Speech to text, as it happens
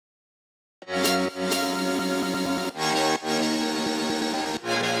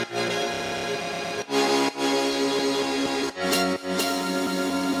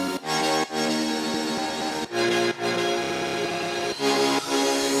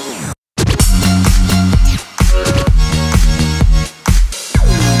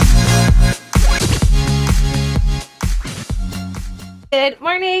Good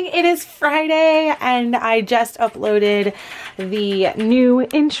morning, it is Friday and I just uploaded the new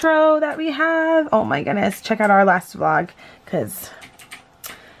intro that we have. Oh my goodness, check out our last vlog because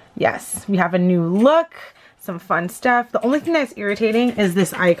yes, we have a new look, some fun stuff. The only thing that's irritating is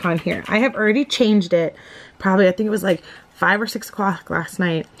this icon here. I have already changed it, probably I think it was like 5 or 6 o'clock last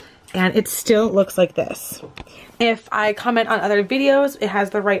night, and it still looks like this. If I comment on other videos, it has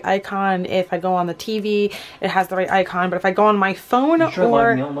the right icon. If I go on the TV, it has the right icon. But if I go on my phone you tried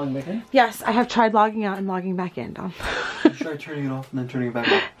logging out and logging back in? Yes, I have tried logging out and logging back in, Dom. You tried turning it off and then turning it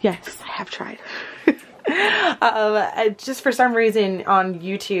back on? Yes, I have tried. Just for some reason on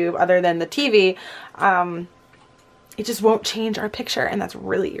YouTube, other than the TV, it just won't change our picture, and that's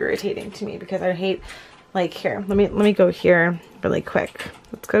really irritating to me because I hate, like, here. Let me go here really quick.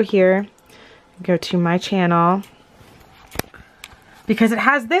 Let's go here. Go to my channel because it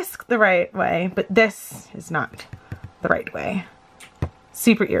has this the right way, but this is not the right way.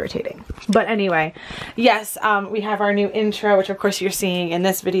 Super irritating. But anyway, yes, we have our new intro, which of course you're seeing in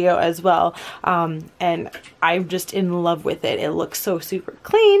this video as well, and I'm just in love with it. It looks so super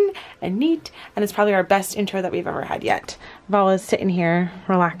clean and neat, and it's probably our best intro that we've ever had yet. Vala's sitting here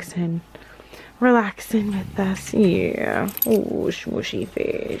relaxing with us. Yeah. Oh, smushy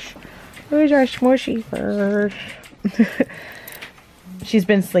fish. Where's our smushy fish? She's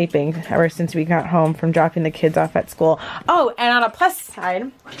been sleeping ever since we got home from dropping the kids off at school. Oh, and on a plus side,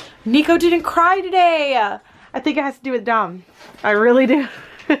 Nico didn't cry today. I think it has to do with Dom. I really do.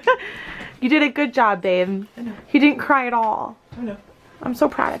 You did a good job, babe. I know. He didn't cry at all. I know. I'm so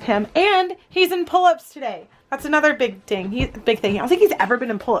proud of him. And he's in pull-ups today. That's another big thing. I don't think he's ever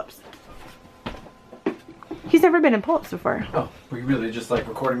been in pull-ups. He's never been in pull-ups before. Oh, were you really just like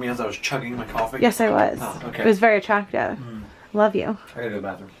recording me as I was chugging my coffee? Yes, I was. Oh, okay. It was very attractive. Love you. I gotta go to the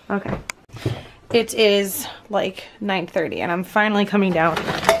bathroom. Okay. It is like 9:30 and I'm finally coming down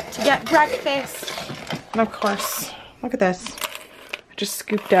to get breakfast. And of course, look at this. I just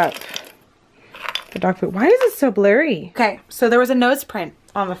scooped up the dog food. Why is it so blurry? Okay, so there was a nose print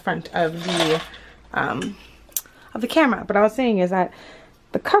on the front of the camera. But I was saying is that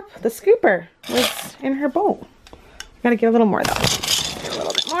the cup, the scooper, was in her bowl. Gotta get a little more though. Get a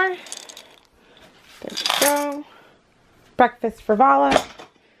little bit more. There we go. Breakfast for Vala.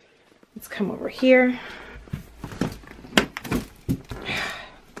 Let's come over here.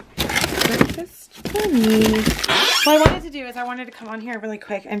 Breakfast for me. What I wanted to do is I wanted to come on here really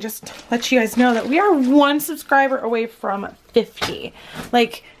quick and just let you guys know that we are 1 subscriber away from 50.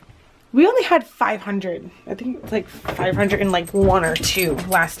 Like, we only had 500. I think it was like 501 or 2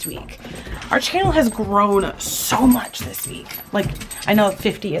 last week. Our channel has grown so much this week. Like, I know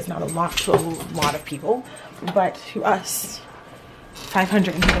 50 is not a lot to a lot of people, but to us,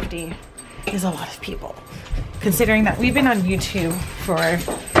 550 is a lot of people. Considering that we've been on YouTube for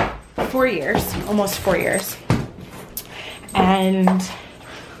 4 years, almost 4 years, and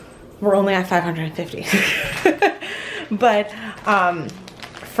we're only at 550. But,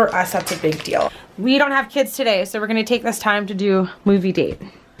 for us, that's a big deal. We don't have kids today, so we're gonna take this time to do movie date,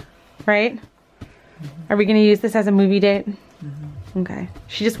 right? Are we gonna use this as a movie date? Okay.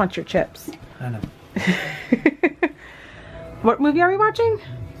 She just wants your chips. I know. What movie are we watching?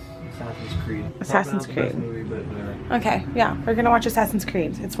 Assassin's Creed. Assassin's Probably not Creed. the best movie, but whatever. Okay, yeah, we're gonna watch Assassin's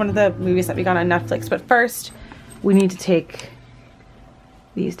Creed. It's one of the movies that we got on Netflix, but first, we need to take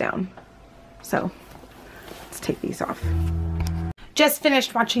these down. So, let's take these off. Just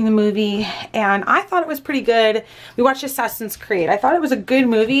finished watching the movie and I thought it was pretty good. We watched Assassin's Creed. I thought it was a good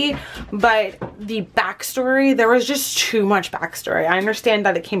movie, but the backstory, there was just too much backstory. I understand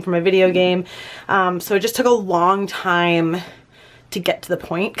that it came from a video game, so it just took a long time to get to the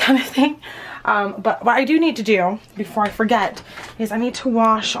point kind of thing. But what I do need to do before I forget is I need to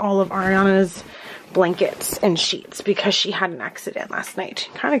wash all of Ariana's blankets and sheets because she had an accident last night.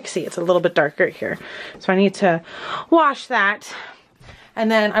 You kind of see it's a little bit darker here. So I need to wash that. And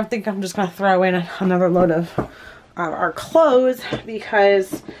then I think I'm just gonna throw in another load of our clothes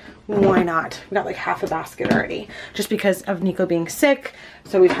because why not? We got like half a basket already just because of Nico being sick.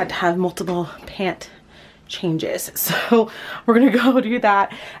 So we've had to have multiple pant changes. So we're gonna go do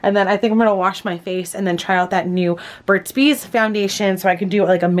that. And then I think I'm gonna wash my face and then try out that new Burt's Bees foundation so I can do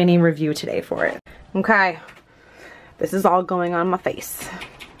like a mini review today for it. Okay, this is all going on my face.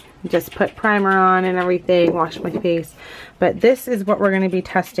 Just put primer on and everything, wash my face. But this is what we're going to be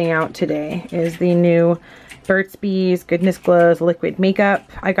testing out today, is the new Burt's Bees Goodness Glows liquid makeup.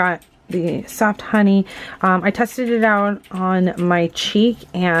 I got the soft honey. I tested it out on my cheek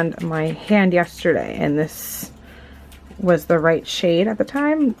and my hand yesterday, and this was the right shade at the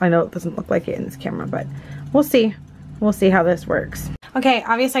time. I know it doesn't look like it in this camera, but we'll see. We'll see how this works. Okay,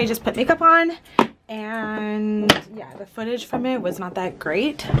 obviously I just put makeup on, and yeah, the footage from it was not that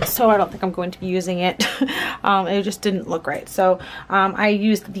great, so I don't think I'm going to be using it. It just didn't look right. So I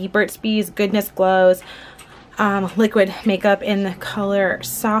used the Burt's Bees Goodness Glows liquid makeup in the color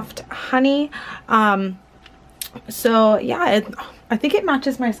Soft Honey. So yeah, I think it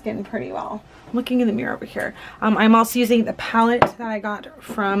matches my skin pretty well. Looking in the mirror over here. I'm also using the palette that I got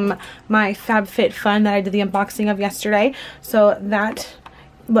from my FabFitFun that I did the unboxing of yesterday. So that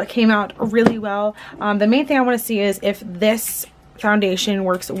came out really well. The main thing I want to see is if this foundation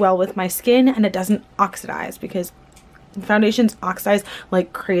works well with my skin and it doesn't oxidize, because foundations oxidize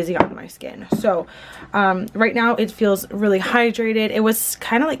like crazy on my skin. So right now it feels really hydrated. It was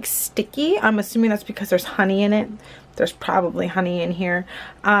kind of like sticky. I'm assuming that's because there's honey in it. There's probably honey in here.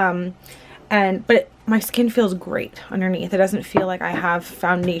 But my skin feels great underneath. It doesn't feel like I have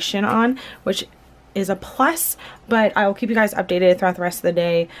foundation on, which is a plus, but I will keep you guys updated throughout the rest of the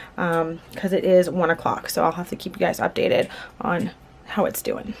day because it is 1 o'clock, so I'll have to keep you guys updated on how it's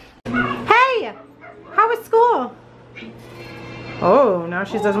doing. Hey! How was school? Oh, now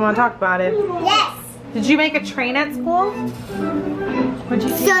she doesn't want to talk about it. Yes! Did you make a train at school? What'd you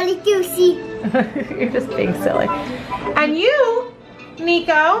do? Silly goosey. You're just being silly. And you,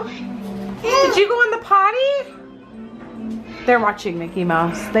 Nico? Did you go in the potty? They're watching Mickey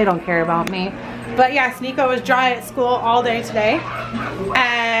Mouse. They don't care about me. But yes, Nico was dry at school all day today.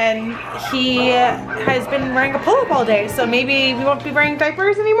 And he has been wearing a pull-up all day. So maybe we won't be wearing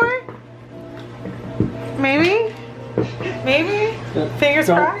diapers anymore? Maybe? Maybe? Fingers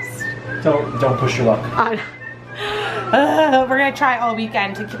crossed? Don't push your luck. We're going to try all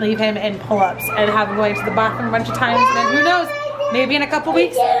weekend to leave him in pull-ups and have him going to the bathroom a bunch of times. And then who knows? Maybe in a couple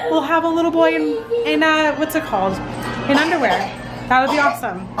weeks, we'll have a little boy in what's it called? In underwear. That'll be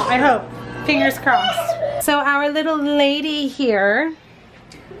awesome. I hope. Fingers crossed. So our little lady here,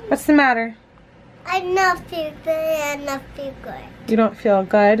 what's the matter? I not feel good. I not feel good. You don't feel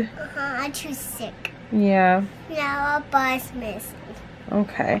good? I'm too sick. Yeah. Now our boss missed.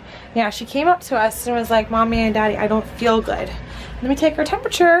 Okay. Yeah, she came up to us and was like, Mommy and Daddy, I don't feel good. Let me take her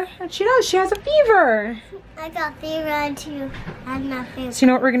temperature. And she does. She has a fever. I got fever too. I'm not feeling. So you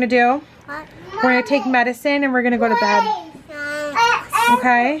know what we're going to do? What? We're going to take medicine and we're going to go to bed.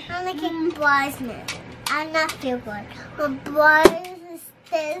 Okay? I'm making Buisnes. I'm not feel good. But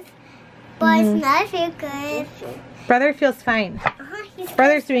Buisnes not feel good. Brother feels fine.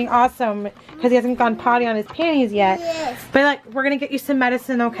 Brother's doing awesome because he hasn't gone potty on his panties yet. Yes. But like, we're going to get you some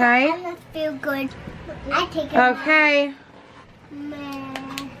medicine, okay? I not feel good. I take it. Okay.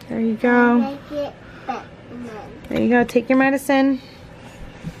 There you go. Make it back. There you go. Take your medicine.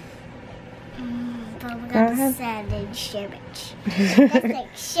 But we Go got ahead. salad sandwich. That's like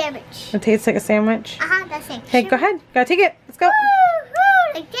sandwich. It tastes like a sandwich. That's like Okay, go ahead. Gotta take it. Let's go.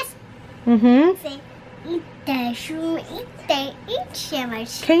 Woo-hoo, like this. Mm-hmm. Say, eat that shroom, eat that, eat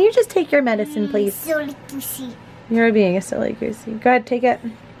sandwich. Can you just take your medicine, please? Silly goosey. You're being a silly goosey. Go ahead, take it.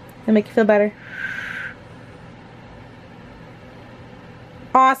 It'll make you feel better.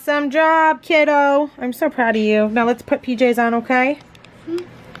 Awesome job, kiddo. I'm so proud of you. Now let's put PJs on, okay?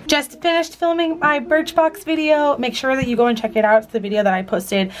 Just finished filming my Birchbox video. Make sure that you go and check it out. It's the video that I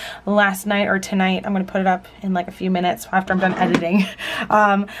posted last night or tonight. I'm going to put it up in like a few minutes after I'm done editing.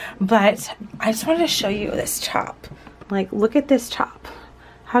 But I just wanted to show you this top. Like, look at this top.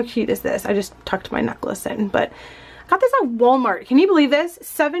 How cute is this? I just tucked my necklace in, but I got this at Walmart. Can you believe this?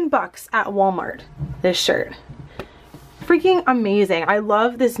 $7 at Walmart, this shirt. Freaking amazing. I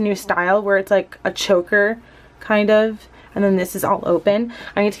love this new style where it's like a choker kind of, and then this is all open.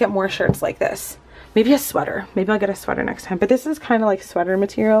 I need to get more shirts like this. Maybe a sweater. Maybe I'll get a sweater next time. But this is kind of like sweater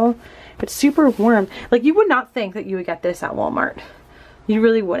material. It's super warm. Like, you would not think that you would get this at Walmart. You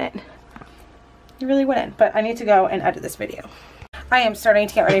really wouldn't. You really wouldn't. But I need to go and edit this video. I am starting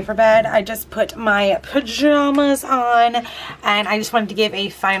to get ready for bed. I just put my pajamas on, and I just wanted to give a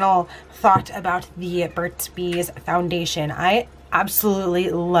final thought about the Burt's Bees foundation. I absolutely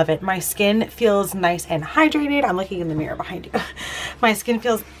love it. My skin feels nice and hydrated. I'm looking in the mirror behind you. My skin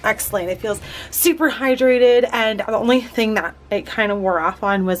feels excellent. It feels super hydrated, and the only thing that it kind of wore off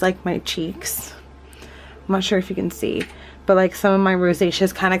on was like my cheeks. I'm not sure if you can see, but like some of my rosacea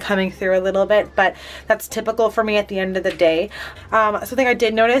is kind of coming through a little bit, but that's typical for me at the end of the day. Something I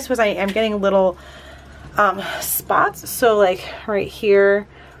did notice was I am getting little spots. So like right here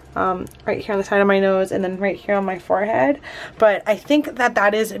on the side of my nose, and then right here on my forehead. But I think that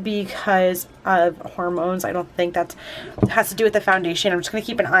that is because of hormones. I don't think that has to do with the foundation. I'm just gonna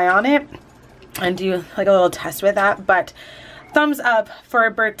keep an eye on it and do like a little test with that. But thumbs up for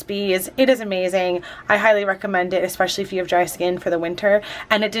Burt's Bees. It is amazing. I highly recommend it, especially if you have dry skin for the winter.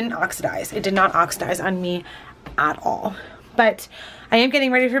 And it didn't oxidize. It did not oxidize on me at all. But I am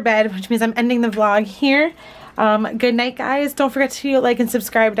getting ready for bed, which means I'm ending the vlog here. Good night, guys. Don't forget to like and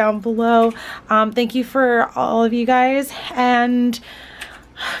subscribe down below. Thank you for all of you guys. And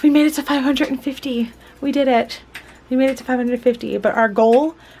we made it to 550. We did it. We made it to 550, but our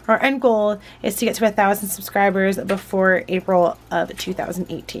goal, our end goal, is to get to 1,000 subscribers before April of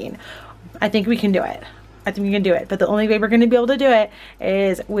 2018. I think we can do it. I think we can do it, but the only way we're going to be able to do it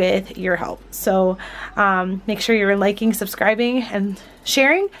is with your help. So make sure you're liking, subscribing, and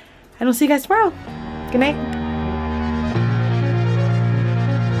sharing, and we'll see you guys tomorrow. Good night.